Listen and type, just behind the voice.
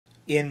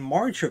In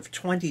March of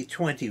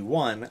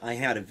 2021, I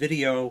had a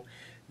video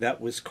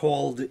that was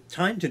called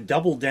Time to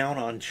Double Down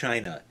on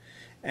China.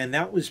 And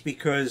that was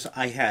because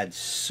I had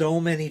so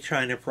many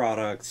China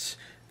products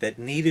that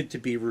needed to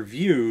be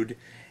reviewed,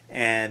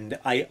 and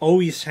I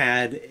always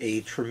had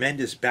a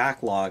tremendous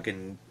backlog,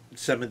 and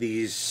some of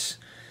these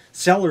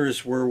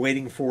sellers were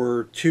waiting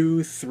for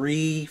 2,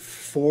 3,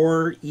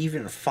 4,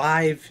 even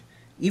 5,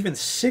 even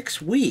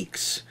 6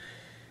 weeks.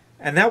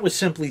 And that was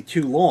simply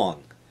too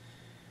long.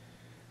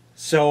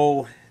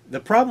 So the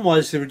problem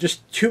was there were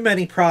just too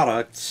many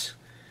products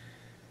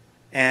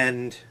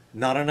and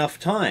not enough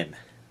time.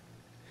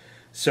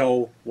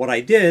 So what I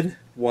did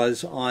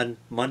was on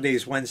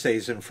Mondays,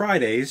 Wednesdays, and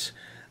Fridays,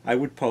 I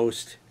would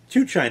post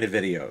 2 China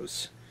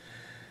videos.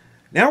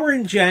 Now we're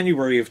in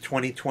January of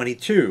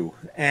 2022,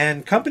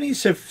 and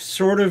companies have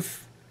sort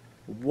of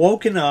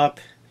woken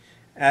up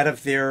out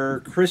of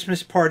their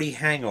Christmas party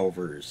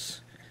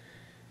hangovers.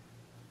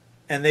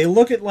 And they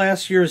look at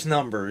last year's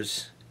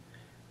numbers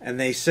and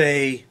they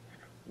say,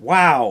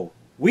 wow,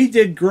 we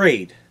did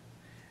great.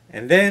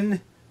 And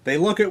then they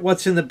look at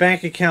what's in the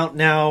bank account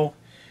now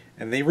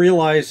and they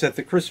realize that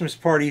the Christmas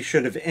party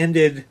should have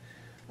ended,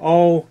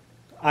 oh,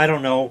 I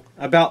don't know,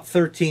 about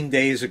 13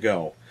 days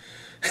ago.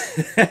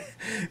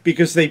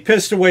 Because they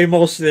pissed away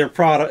most of their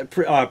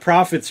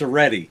profits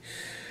already.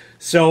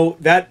 So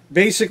that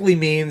basically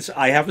means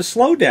I have a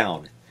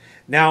slowdown.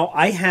 Now,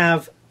 I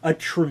have a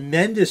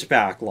tremendous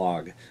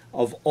backlog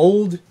of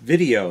old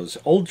videos,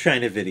 old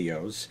China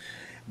videos,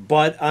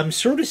 but I'm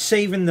sort of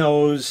saving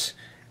those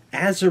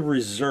as a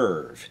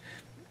reserve.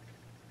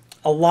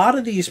 A lot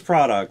of these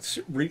products,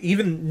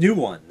 even new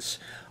ones,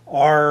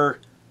 are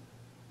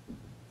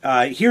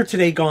here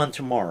today, gone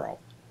tomorrow.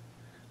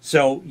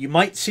 So you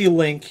might see a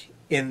link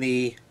in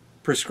the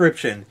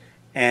prescription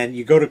and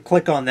you go to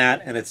click on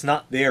that and it's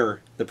not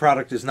there. The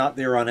product is not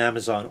there on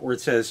Amazon, or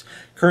it says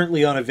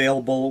currently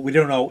unavailable. We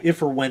don't know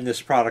if or when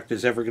this product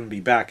is ever going to be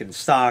back in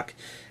stock,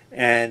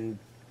 and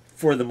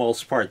for the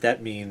most part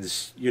that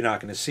means you're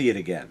not going to see it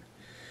again.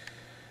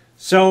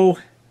 So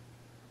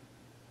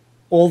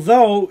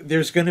although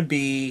there's going to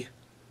be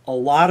a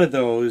lot of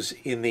those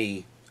in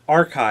the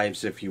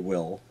archives, if you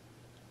will,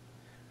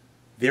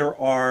 there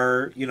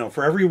are,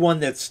 for every one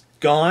that's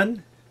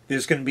gone,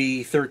 there's going to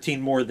be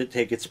 13 more that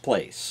take its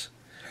place.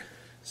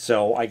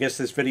 So I guess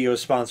this video is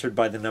sponsored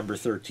by the number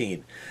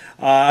 13.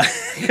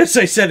 Because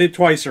I said it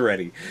twice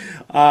already.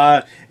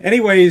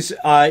 Anyways,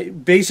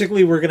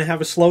 basically we're going to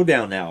have a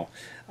slowdown now.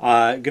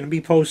 Going to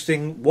be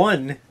posting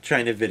 1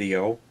 China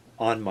video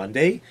on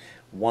Monday,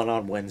 1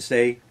 on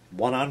Wednesday,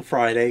 1 on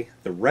Friday.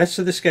 The rest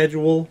of the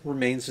schedule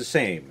remains the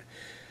same.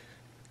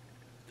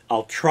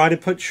 I'll try to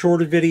put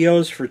shorter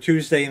videos for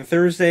Tuesday and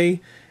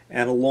Thursday,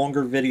 and a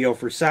longer video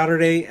for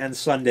Saturday, and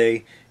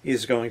Sunday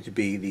is going to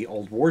be the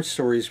old war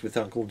stories with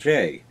Uncle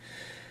Jay.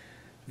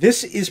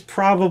 This is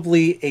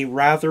probably a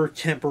rather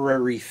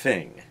temporary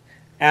thing.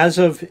 As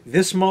of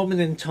this moment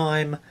in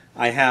time,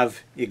 I have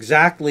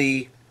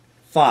exactly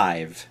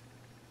 5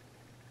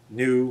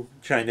 new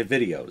China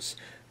videos.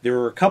 There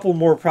are a couple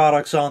more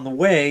products on the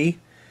way,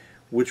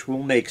 which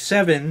will make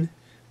 7,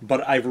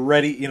 but I'm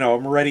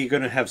already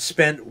going to have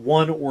spent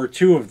 1 or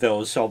 2 of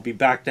those, so I'll be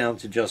back down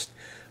to just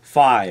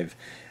 5.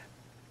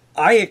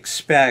 I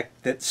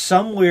expect that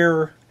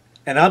somewhere,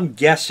 and I'm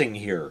guessing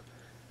here,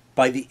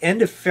 by the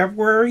end of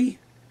February,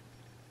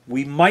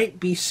 we might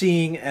be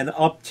seeing an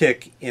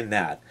uptick in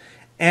that.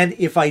 And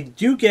if I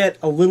do get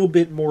a little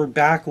bit more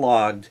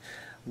backlogged,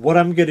 what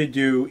I'm going to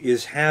do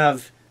is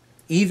have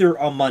either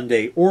a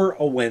Monday or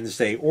a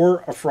Wednesday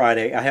or a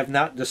Friday. I have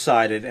not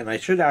decided, and I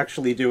should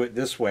actually do it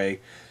this way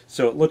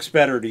so it looks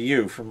better to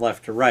you from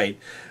left to right.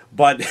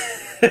 But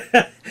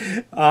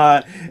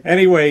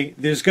anyway,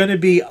 there's going to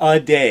be a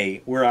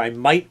day where I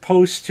might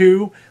post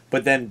 2,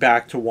 but then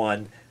back to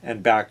 1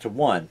 and back to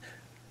 1.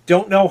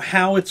 Don't know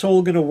how it's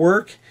all going to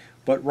work,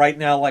 but right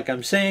now, like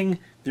I'm saying,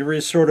 there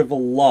is sort of a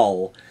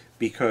lull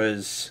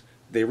because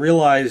they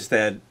realize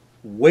that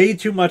way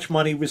too much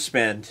money was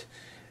spent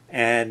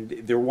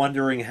and they're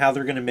wondering how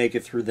they're going to make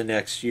it through the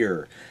next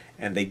year.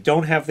 And they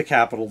don't have the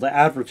capital to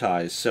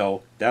advertise,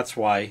 so that's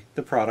why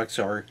the products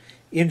are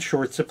in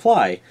short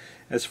supply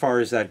as far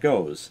as that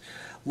goes.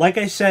 Like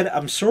I said,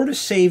 I'm sort of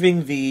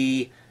saving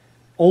the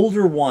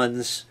older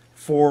ones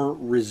for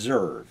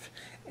reserve.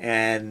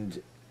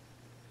 And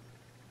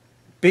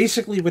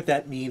basically what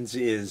that means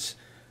is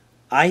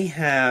I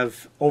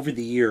have, over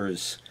the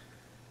years,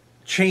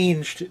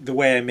 changed the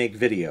way I make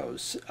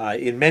videos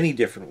in many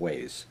different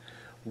ways.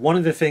 One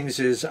of the things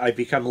is I've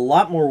become a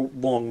lot more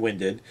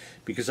long-winded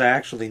because I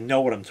actually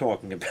know what I'm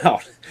talking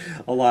about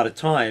a lot of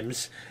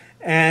times.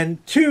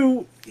 And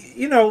 2,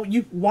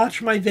 you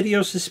watch my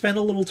videos to spend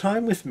a little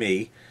time with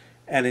me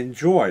and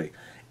enjoy.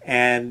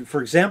 And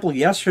for example,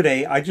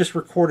 yesterday I just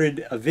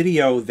recorded a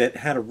video that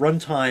had a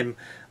runtime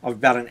of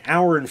about 1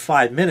 hour and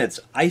 5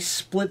 minutes. I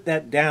split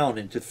that down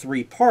into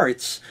 3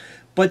 parts,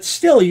 but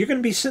still you're going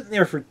to be sitting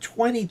there for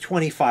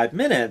 20-25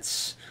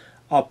 minutes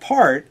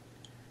apart,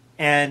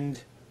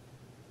 and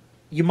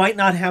you might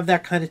not have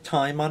that kind of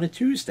time on a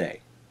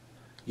Tuesday.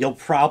 you'll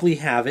probably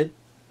have it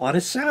on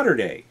a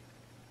Saturday.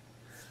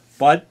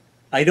 But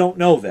I don't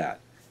know that.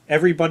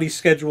 Everybody's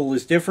schedule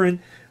is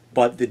different,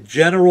 but the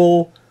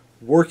general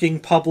working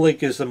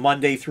public is a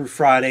Monday through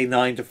Friday,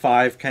 9 to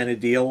 5 kind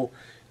of deal.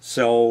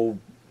 So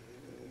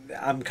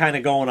I'm kind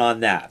of going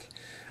on that.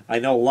 I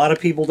know a lot of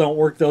people don't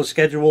work those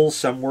schedules.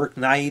 Some work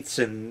nights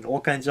and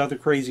all kinds of other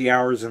crazy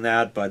hours and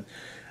that, but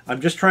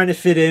I'm just trying to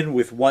fit in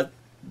with what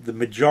the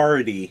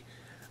majority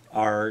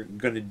are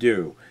going to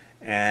do.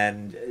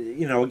 And,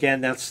 you know,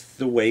 again, that's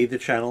the way the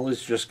channel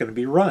is just going to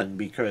be run,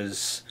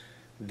 because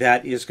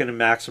that is going to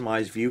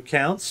maximize view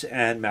counts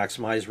and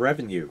maximize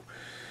revenue.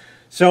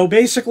 So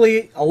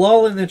basically, a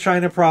lull in the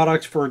China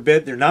products for a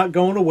bit. They're not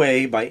going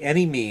away by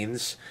any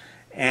means.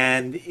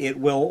 And it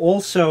will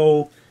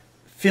also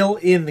fill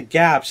in the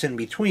gaps in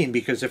between,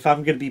 because if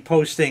I'm going to be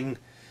posting,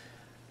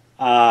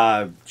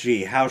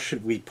 gee, how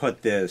should we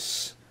put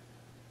this?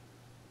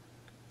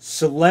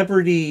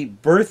 Celebrity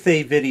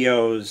birthday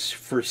videos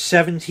for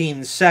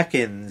 17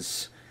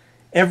 seconds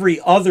every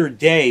other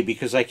day,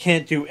 because I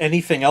can't do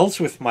anything else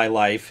with my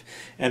life,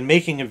 and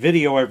making a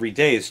video every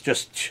day is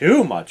just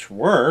too much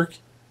work.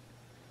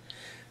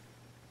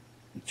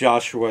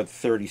 Joshua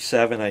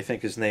 37, I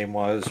think his name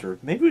was, or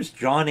maybe it was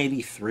John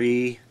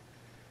 83,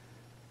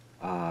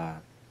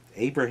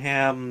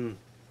 Abraham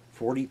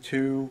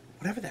 42,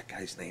 whatever that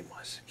guy's name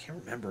was. I can't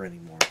remember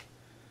anymore.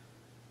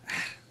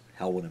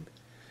 Hell with him.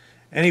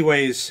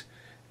 Anyways,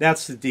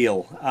 that's the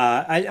deal.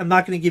 I'm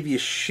not going to give you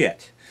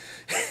shit.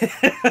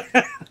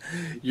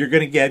 You're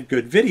going to get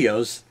good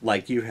videos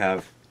like you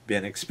have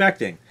been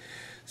expecting.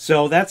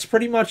 So that's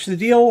pretty much the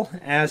deal,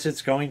 as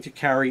it's going to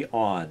carry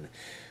on.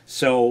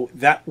 So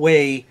that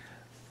way,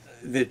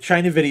 the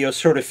China videos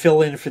sort of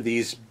fill in for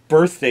these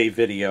birthday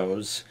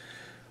videos,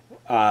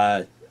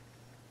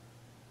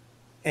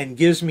 and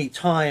gives me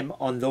time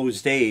on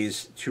those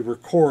days to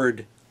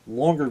record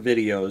longer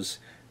videos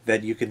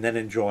that you can then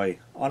enjoy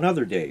on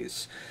other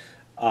days.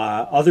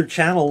 Other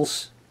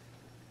channels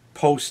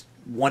post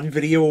 1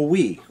 video a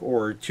week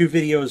or 2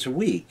 videos a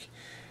week,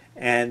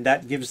 and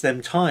that gives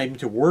them time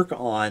to work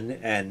on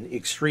and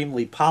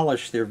extremely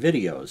polish their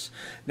videos.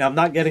 Now, I'm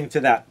not getting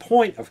to that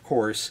point, of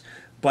course,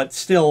 but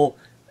still,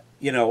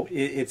 you know,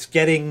 it's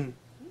getting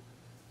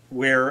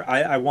where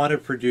I want to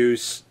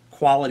produce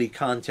quality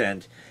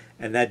content,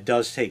 and that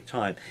does take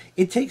time.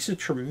 It takes a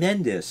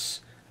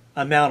tremendous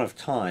amount of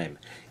time,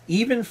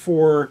 even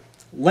for,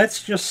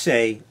 let's just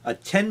say, a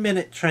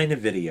 10-minute China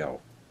video.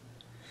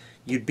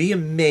 You'd be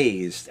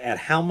amazed at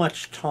how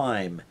much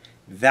time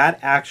that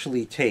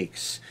actually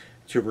takes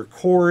to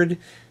record,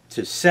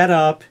 to set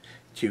up,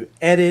 to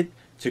edit,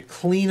 to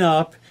clean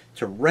up,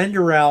 to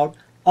render out,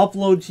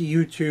 upload to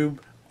YouTube,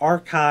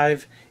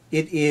 archive.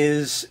 It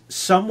is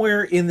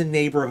somewhere in the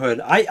neighborhood.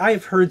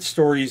 I've heard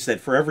stories that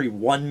for every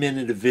 1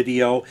 minute of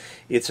video,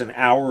 it's an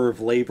hour of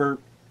labor.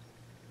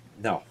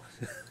 No.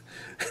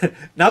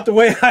 not the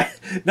way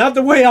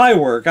I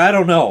work. I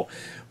don't know.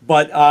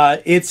 But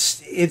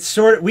it's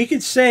sort of, we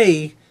could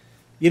say,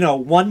 you know,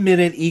 1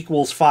 minute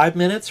equals 5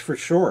 minutes for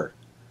sure,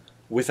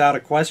 without a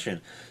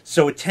question.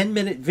 So a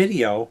 10-minute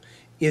video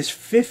is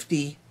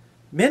 50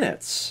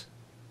 minutes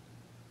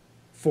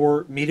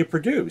for me to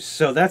produce.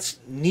 So that's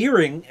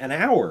nearing an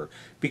hour,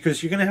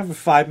 because you're going to have a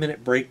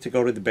 5-minute break to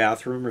go to the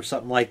bathroom or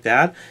something like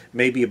that.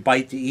 Maybe a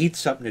bite to eat,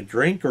 something to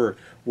drink, or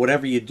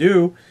whatever you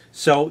do.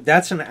 So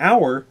that's an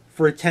hour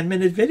for a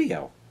 10-minute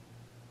video.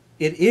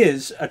 It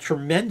is a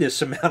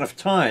tremendous amount of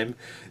time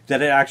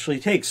that it actually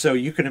takes. So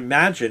you can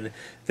imagine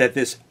that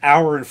this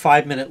hour and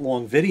 5-minute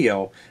long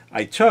video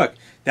I took,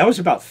 that was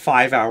about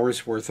 5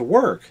 hours worth of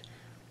work,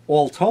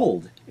 all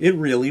told. It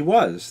really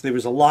was. There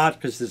was a lot,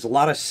 because there's a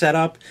lot of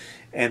setup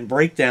and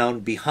breakdown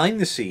behind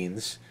the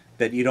scenes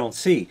that you don't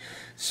see.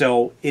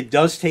 So it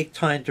does take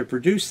time to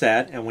produce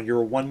that, and when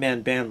you're a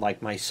one-man band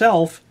like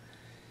myself,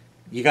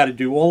 you got to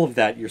do all of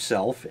that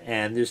yourself,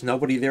 and there's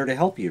nobody there to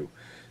help you.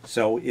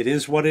 So it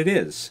is what it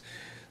is.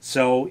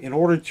 So in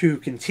order to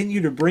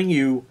continue to bring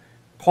you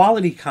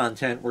quality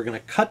content, we're going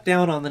to cut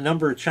down on the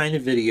number of China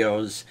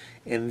videos,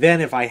 and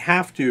then if I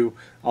have to,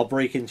 I'll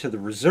break into the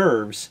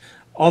reserves.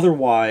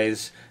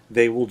 Otherwise,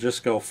 they will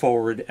just go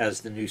forward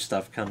as the new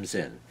stuff comes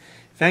in.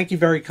 Thank you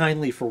very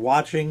kindly for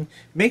watching.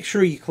 Make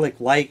sure you click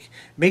like,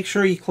 make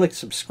sure you click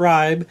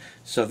subscribe,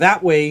 so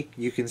that way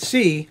you can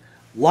see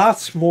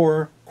lots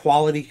more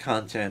quality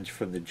content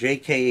from the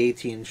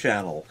JK18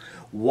 channel.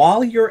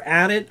 While you're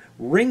at it,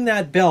 ring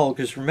that bell,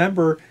 because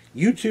remember,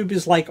 YouTube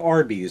is like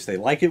Arby's. They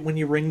like it when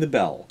you ring the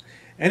bell.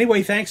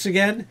 Anyway, thanks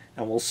again,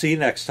 and we'll see you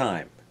next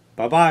time.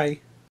 Bye-bye.